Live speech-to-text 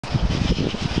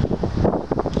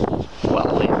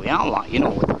we are, like, you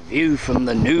know, with the view from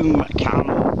the new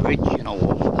mechano bridge, you know,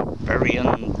 of the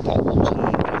Burying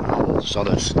Bolton canal sort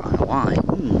of style, like,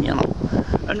 you know.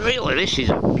 And really this is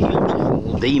a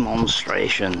beautiful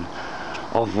demonstration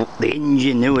of the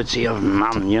ingenuity of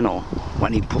man, you know,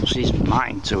 when he puts his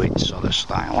mind to it sort of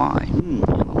style, like, you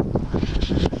know.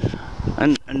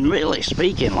 And really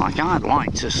speaking, like, I'd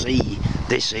like to see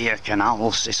this here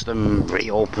canal system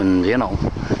reopened, you know.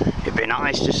 It'd be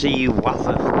nice to see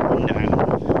water flowing down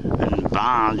and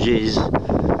barges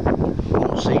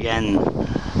once again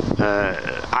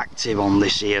active on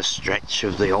this here stretch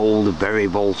of the old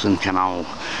Bolton canal.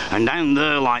 And down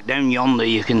there, like down yonder,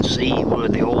 you can see where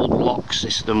the old lock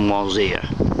system was here.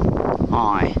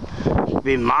 Aye, it'd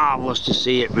be marvellous to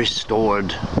see it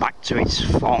restored back to its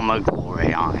former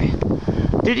glory, aye.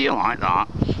 Did you like that?